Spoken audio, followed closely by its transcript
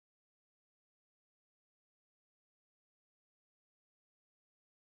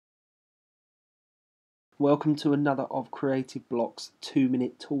Welcome to another of Creative Bloq's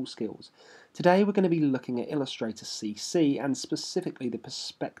 2-minute tool skills. Today we're going to be looking at Illustrator CC and specifically the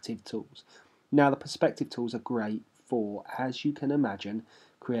perspective tools. Now the perspective tools are great for, as you can imagine,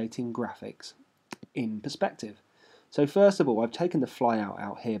 creating graphics in perspective. So first of all, I've taken the flyout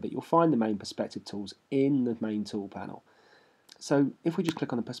out here, but you'll find the main perspective tools in the main tool panel. So if we just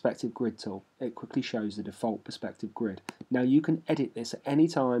click on the perspective grid tool, it quickly shows the default perspective grid. Now you can edit this at any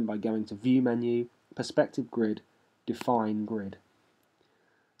time by going to View menu, Perspective Grid, Define Grid.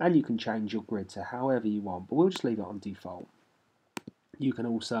 And you can change your grid to however you want, but we'll just leave it on default. You can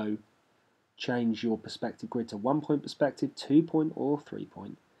also change your perspective grid to 1-point perspective, 2-point or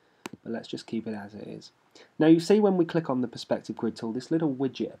 3-point, but let's just keep it as it is. Now you see when we click on the perspective grid tool, this little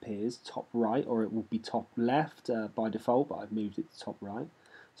widget appears top right, or it will be top left by default, but I've moved it to top right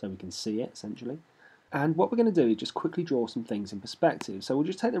so we can see it essentially. And what we're going to do is just quickly draw some things in perspective. So we'll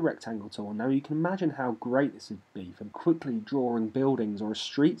just take the rectangle tool. Now you can imagine how great this would be for quickly drawing buildings or a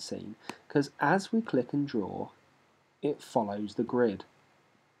street scene, because as we click and draw, it follows the grid.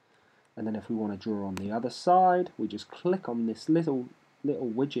 And then if we want to draw on the other side, we just click on this little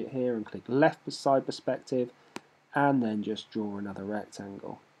widget here and click left side perspective, and then just draw another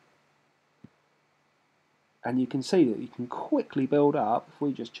rectangle. And you can see that you can quickly build up, if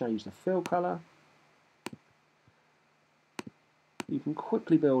we just change the fill color, you can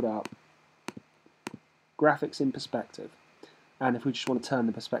quickly build up graphics in perspective. And if we just want to turn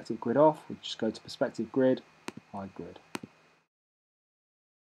the perspective grid off, we just go to perspective grid, hide grid.